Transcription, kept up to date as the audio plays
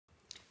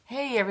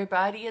Hey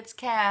everybody, it's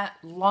Kat.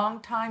 Long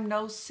time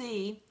no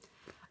see.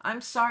 I'm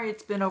sorry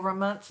it's been over a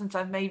month since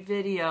I've made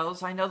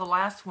videos. I know the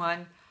last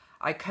one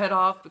I cut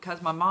off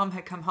because my mom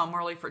had come home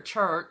early for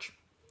church.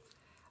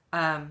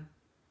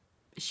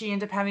 She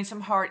ended up having some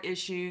heart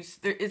issues.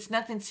 It's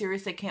nothing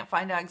serious. They can't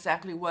find out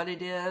exactly what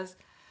it is.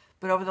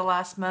 But over the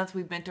last month,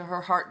 we've been to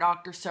her heart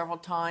doctor several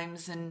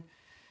times and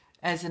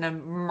as an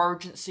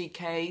emergency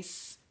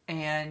case.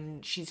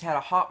 And she's had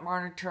a heart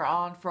monitor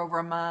on for over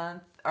a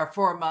month, or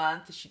for a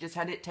month. She just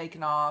had it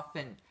taken off.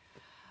 And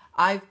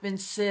I've been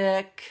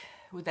sick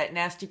with that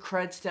nasty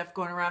crud stuff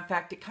going around. In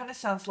fact, it kind of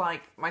sounds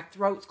like my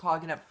throat's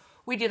clogging up.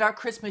 We did our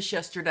Christmas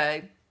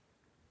yesterday.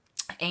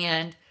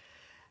 And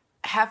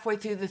halfway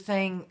through the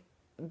thing,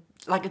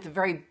 like at the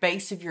very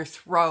base of your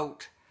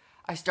throat,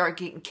 I started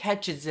getting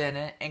catches in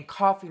it and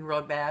coughing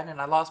real bad. And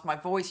I lost my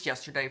voice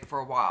yesterday for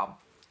a while.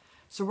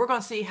 So we're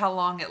going to see how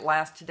long it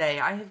lasts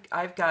today.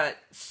 I've got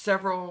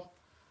several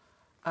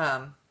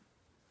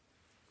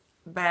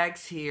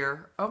bags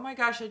here. Oh my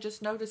gosh, I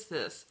just noticed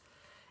this.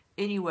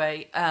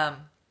 Anyway, that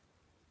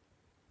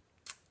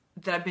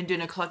I've been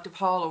doing a collective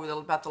haul over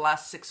about the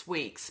last 6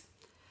 weeks.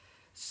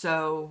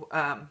 So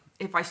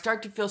if I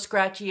start to feel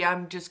scratchy,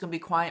 I'm just going to be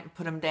quiet and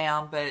put them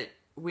down. But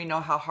we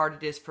know how hard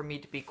it is for me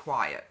to be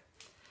quiet.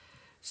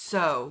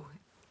 So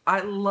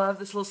I love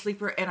this little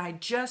sleeper. And I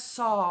just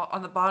saw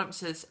on the bottom it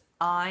says,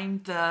 I'm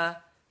the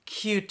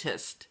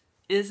cutest.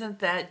 Isn't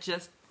that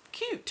just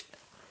cute?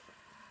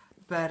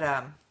 But,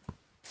 and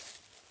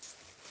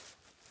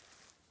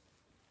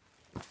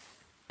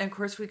of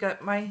course we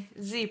got my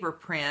zebra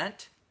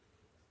print.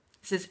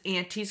 It says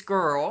Auntie's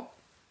Girl.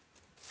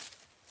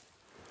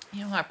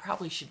 You know, I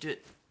probably should do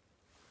it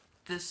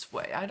this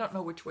way. I don't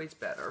know which way's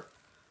better.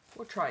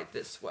 We'll try it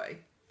this way.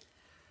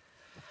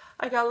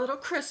 I got a little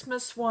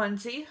Christmas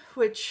onesie,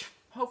 which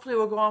hopefully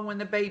will go on when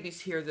the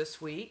baby's here this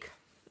week.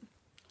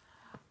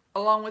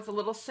 Along with a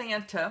little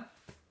Santa.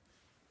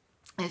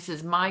 It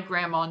says, My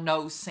Grandma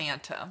Knows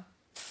Santa.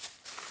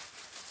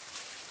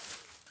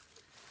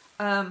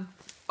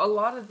 A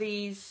lot of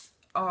these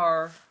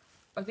are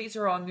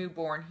all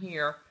newborn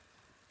here.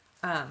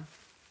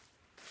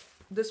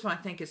 This one I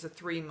think is a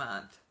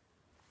 3-month,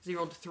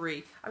 0 to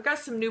 3. I've got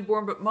some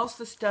newborn, but most of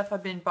the stuff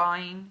I've been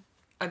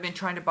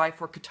trying to buy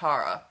for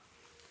Katara.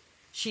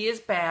 She is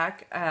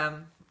back.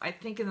 I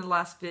think in the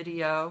last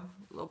video,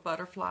 little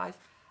butterflies,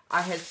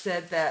 I had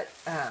said that,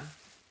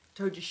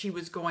 told you she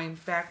was going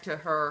back to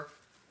her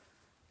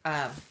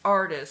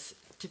artist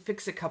to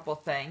fix a couple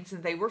things,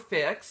 and they were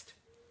fixed.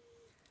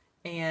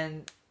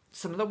 And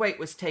some of the weight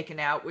was taken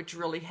out, which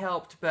really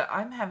helped, but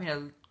I'm having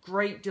a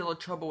great deal of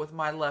trouble with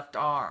my left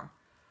arm,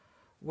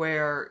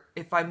 where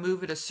if I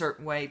move it a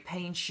certain way,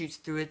 pain shoots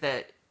through it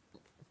that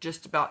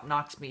just about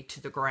knocks me to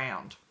the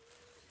ground.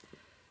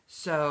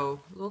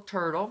 So, little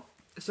turtle.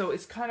 So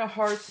it's kind of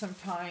hard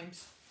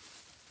sometimes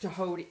to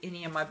hold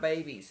any of my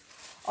babies.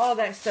 All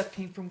that stuff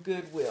came from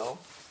Goodwill.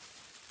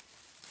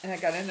 And I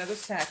got another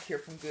sack here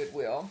from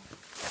Goodwill.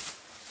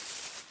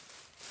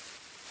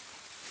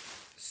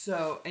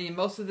 So, and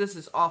most of this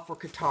is all for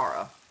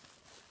Katara.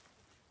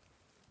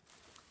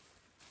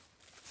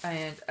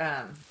 And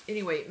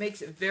anyway, it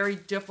makes it very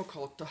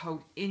difficult to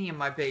hold any of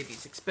my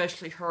babies,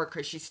 especially her,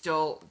 because she's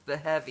still the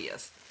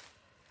heaviest.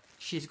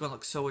 She's going to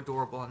look so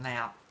adorable in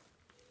that.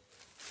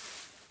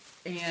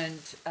 And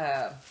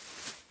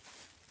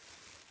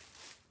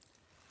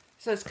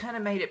so it's kind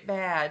of made it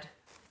bad.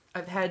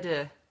 I'm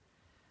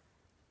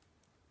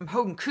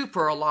holding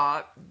Cooper a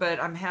lot,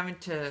 but I'm having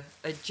to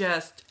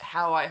adjust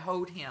how I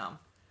hold him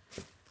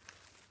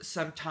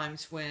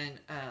sometimes when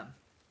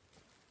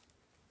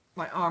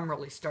my arm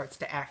really starts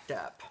to act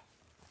up.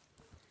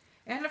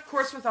 And of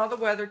course, with all the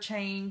weather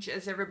change,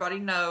 as everybody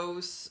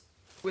knows,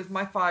 with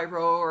my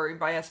fibro, or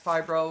anybody has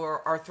fibro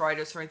or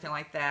arthritis or anything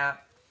like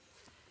that,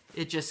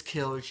 it just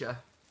kills you.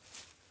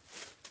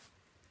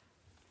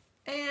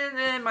 And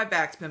then my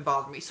back's been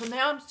bothering me. So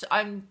now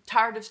I'm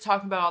tired of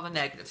talking about all the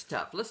negative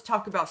stuff. Let's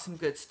talk about some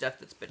good stuff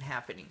that's been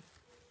happening.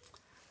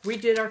 We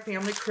did our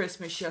family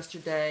Christmas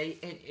yesterday,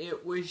 and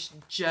it was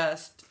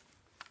just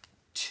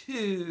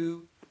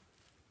it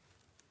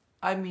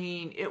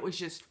was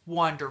just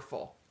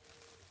wonderful.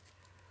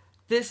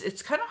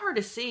 It's kind of hard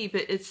to see,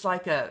 but it's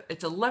like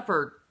it's a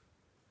leopard.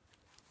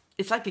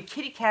 It's like a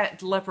kitty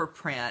cat leopard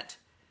print,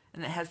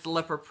 and it has the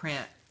leopard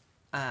print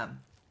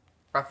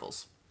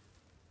ruffles.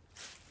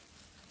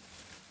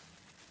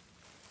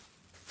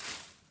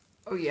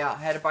 Oh yeah, I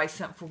had to buy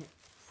something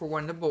for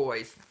one of the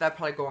boys. That'd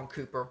probably go on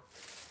Cooper.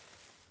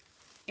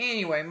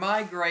 Anyway,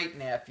 my great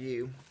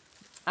nephew.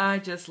 I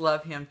just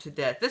love him to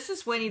death. This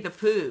is Winnie the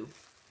Pooh.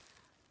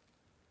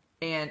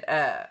 And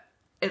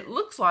it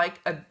looks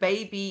like a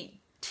baby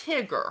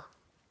Tigger.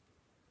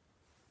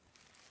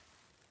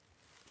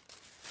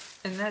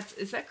 And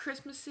is that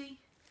Christmassy?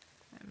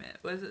 Wait a minute,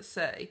 what does it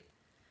say?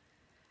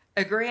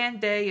 A grand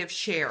day of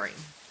sharing.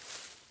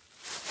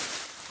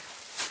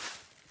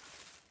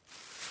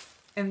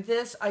 And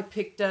this I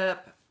picked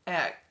up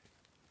at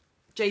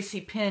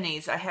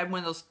JCPenney's. I had one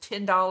of those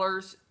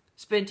 $10,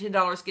 spend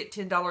 $10, get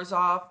 $10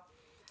 off.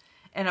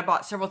 And I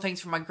bought several things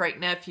for my great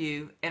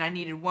nephew, and I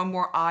needed one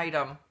more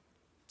item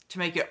to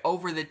make it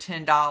over the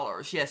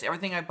 $10. Yes,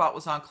 everything I bought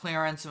was on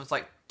clearance and was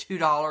like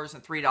 $2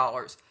 and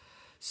 $3.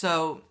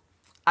 So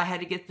I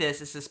had to get this.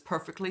 This is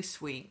Perfectly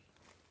Sweet.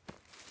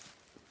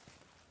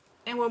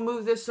 And we'll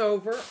move this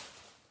over.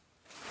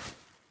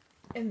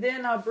 And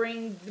then I'll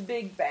bring the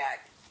big bag.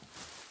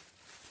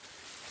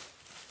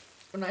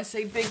 When I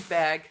say big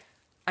bag,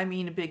 I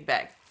mean a big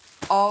bag.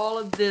 All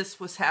of this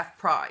was half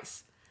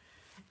price.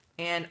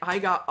 And I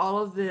got all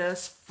of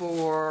this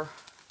for,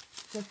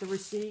 is that the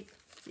receipt?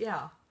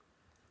 Yeah.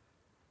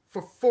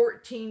 For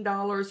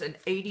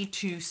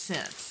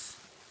 $14.82.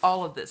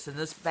 All of this in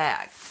this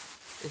bag.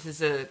 This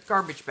is a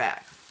garbage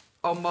bag.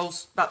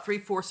 Almost about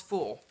 3/4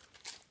 full.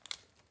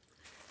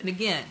 And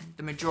again,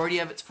 the majority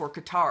of it's for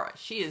Katara.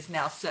 She is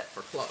now set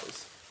for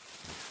clothes.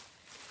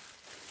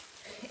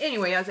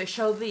 Anyway, as I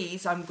show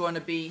these, I'm going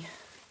to be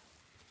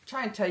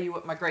trying to tell you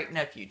what my great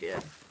nephew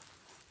did.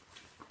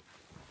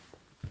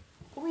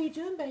 What are you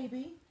doing,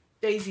 baby?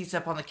 Daisy's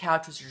up on the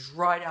couch, which is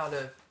right out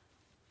of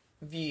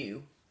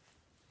view.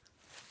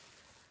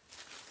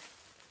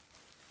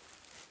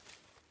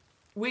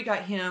 We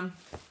got him,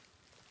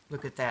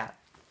 look at that,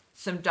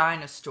 some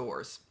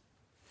dinosaurs.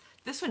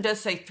 This one does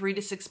say 3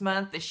 to 6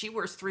 months, and she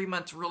wears 3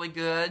 months really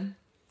good.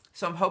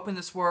 So I'm hoping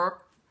this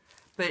worked.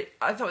 But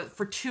I thought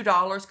for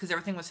 $2, because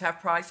everything was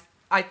half price,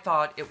 I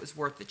thought it was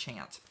worth the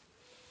chance.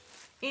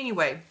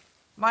 Anyway,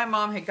 my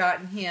mom had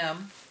gotten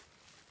him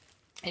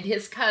and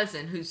his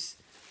cousin, who's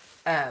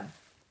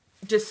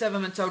just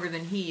 7 months older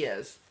than he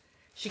is.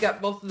 She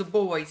got both of the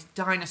boys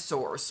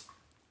dinosaurs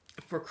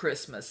for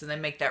Christmas, and they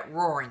make that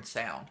roaring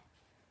sound.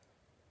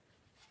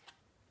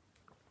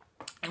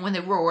 And when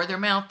they roar, their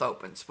mouth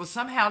opens. Well,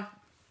 somehow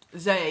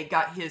Zay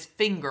got his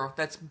finger,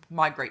 that's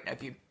my great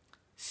nephew,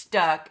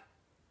 stuck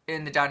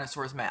in the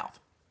dinosaur's mouth.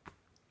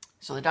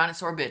 So the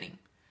dinosaur bit him.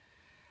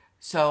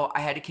 So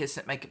I had to kiss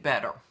it, make it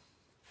better.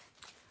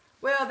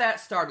 Well, that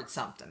started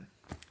something.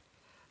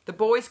 The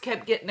boys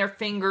kept getting their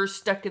fingers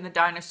stuck in the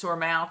dinosaur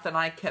mouth, and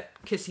I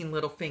kept kissing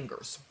little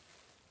fingers.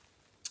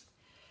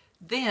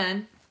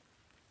 Then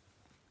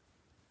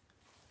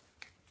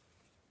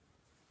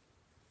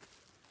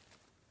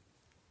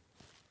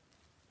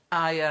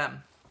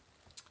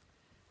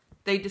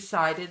they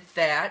decided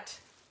that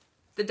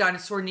the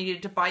dinosaur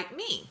needed to bite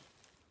me.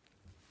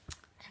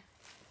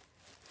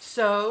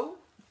 So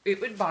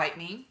it would bite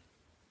me.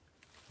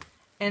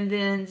 And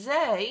then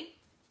Zay,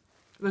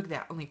 look at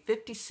that, only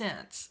 50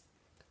 cents.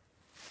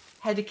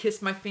 Had to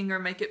kiss my finger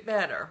and make it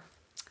better.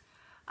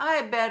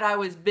 I bet I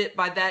was bit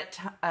by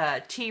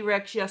that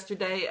T-Rex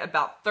yesterday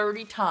about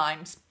 30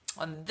 times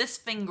on this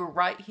finger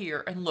right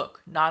here. And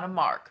look, not a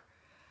mark.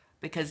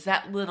 Because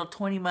that little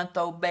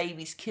 20-month-old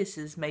baby's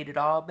kisses made it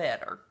all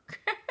better.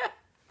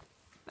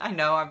 I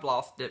know, I've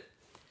lost it.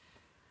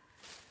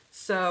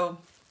 So,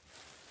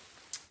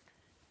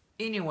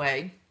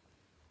 anyway,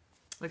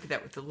 look at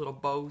that with the little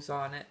bows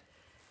on it.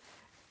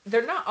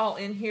 They're not all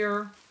in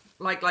here.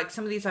 Like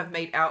some of these I've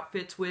made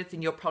outfits with,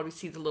 and you'll probably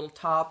see the little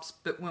tops.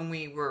 But when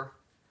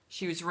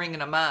she was ringing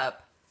them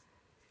up,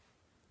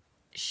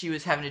 she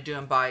was having to do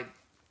them by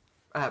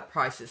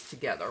prices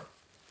together.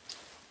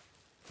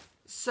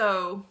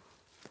 So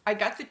I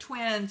got the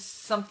twins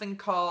something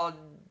called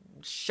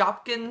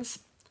Shopkins.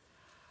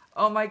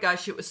 Oh my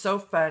gosh, it was so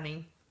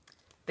funny.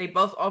 They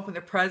both opened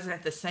their present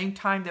at the same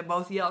time. They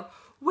both yelled,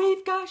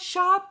 "We've got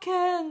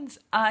Shopkins!"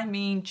 I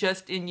mean,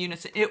 just in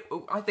unison.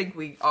 I think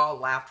we all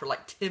laughed for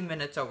like 10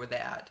 minutes over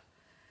that.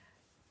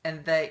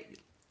 And let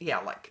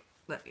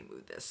me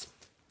move this.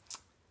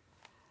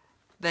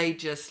 They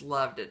just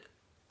loved it.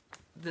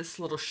 This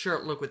little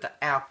shirt, look, with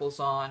the apples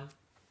on,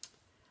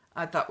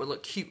 I thought would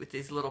look cute with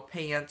these little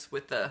pants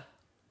with the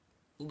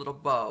little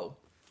bow.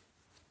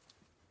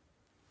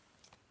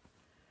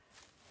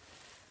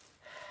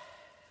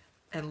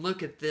 And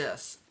look at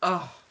this.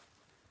 Oh,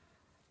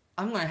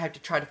 I'm going to have to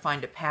try to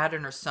find a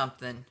pattern or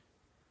something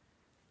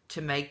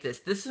to make this.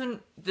 This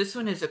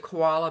one is a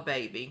koala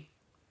baby,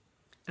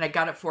 and I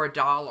got it for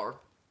 $1.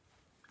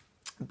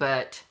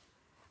 But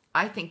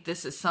I think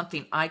this is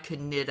something I could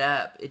knit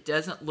up. It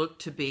doesn't look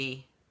to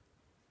be,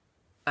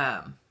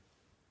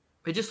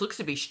 it just looks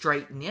to be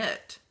straight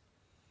knit.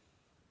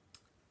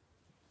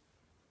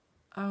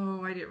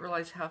 Oh, I didn't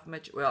realize how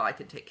much, well, I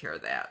can take care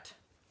of that.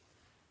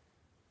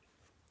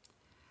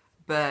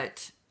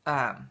 But,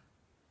 I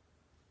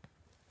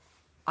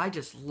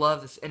just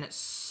love this, and it's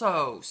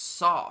so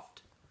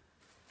soft.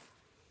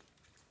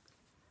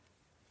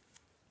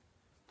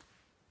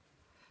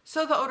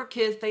 So the older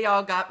kids, they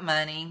all got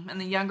money, and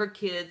the younger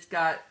kids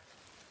got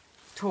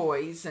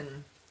toys,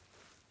 and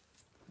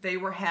they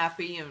were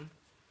happy, and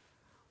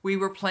we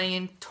were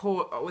playing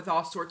with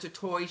all sorts of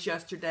toys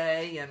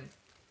yesterday, and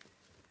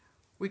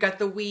we got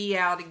the Wii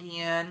out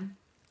again.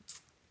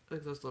 Look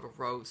at those little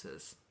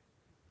roses.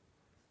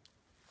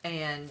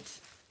 And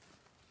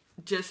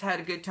just had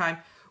a good time.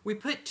 We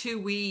put 2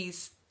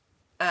 Wiis,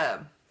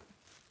 the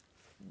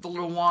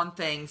little wand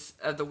things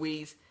of the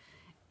Wiis,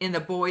 in the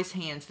boys'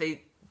 hands.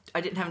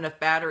 I didn't have enough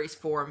batteries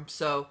for them,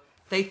 so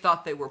they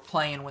thought they were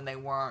playing when they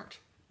weren't.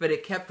 But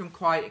it kept them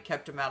quiet. It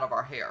kept them out of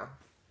our hair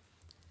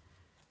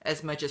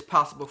as much as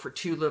possible for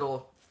two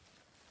little.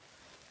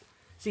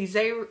 See,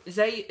 Zay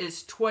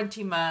is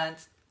 20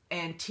 months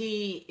and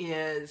T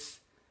is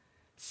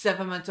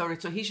 7 months older.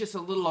 So he's just a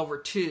little over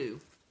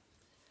 2.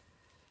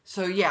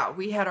 So yeah,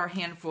 we had our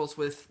handfuls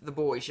with the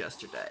boys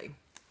yesterday.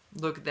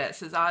 Look at that. It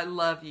says, I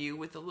love you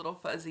with a little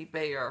fuzzy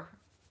bear.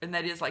 And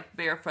that is like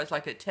bear fuzz,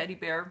 like a teddy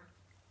bear.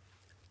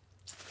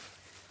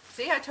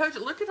 See, I told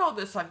you, look at all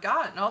this I've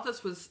got. And all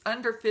this was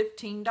under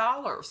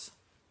 $15.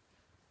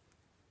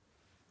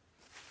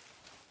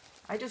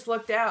 I just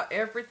looked out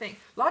everything.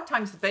 A lot of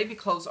times the baby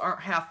clothes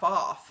aren't half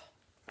off.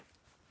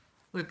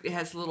 Look, it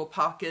has little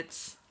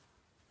pockets.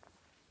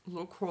 A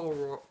little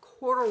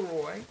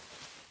corduroy.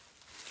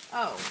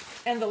 Oh,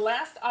 and the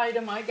last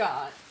item I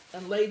got,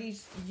 and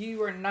ladies,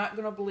 you are not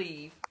going to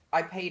believe,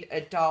 I paid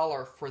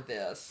 $1 for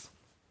this.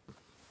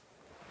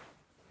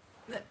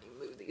 Let me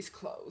move these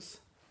clothes.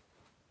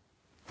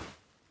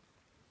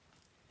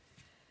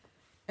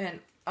 And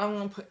I'm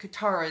going to put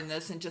Katara in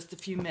this in just a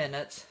few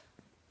minutes.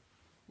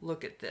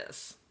 Look at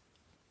this.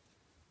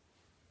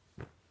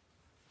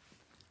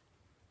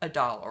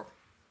 $1.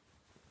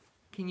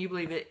 Can you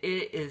believe it?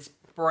 It is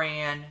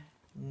brand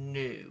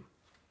new.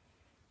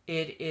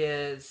 It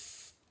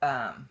is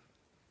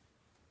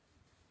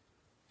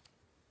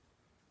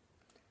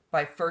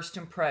by First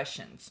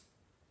Impressions.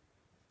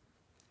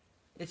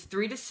 It's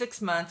 3 to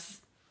 6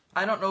 months.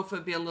 I don't know if it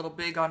would be a little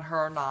big on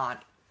her or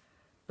not,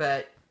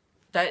 but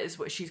that is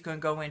what she's going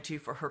to go into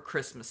for her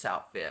Christmas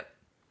outfit.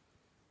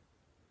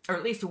 Or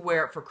at least to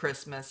wear it for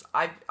Christmas.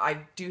 I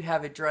do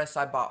have a dress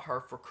I bought her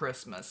for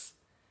Christmas.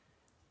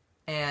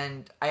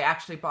 And I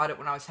actually bought it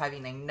when I was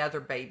having another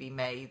baby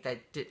made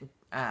that didn't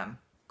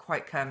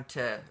quite come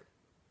to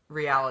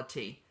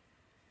reality.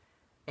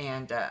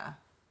 And that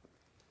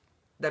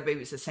baby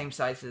was the same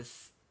size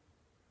as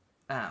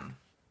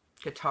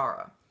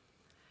Katara.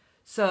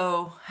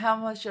 So how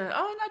much?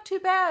 Oh, not too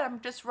bad. I'm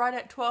just right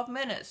at 12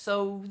 minutes.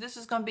 So this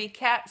is going to be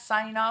Kat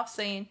signing off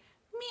saying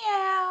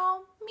meow.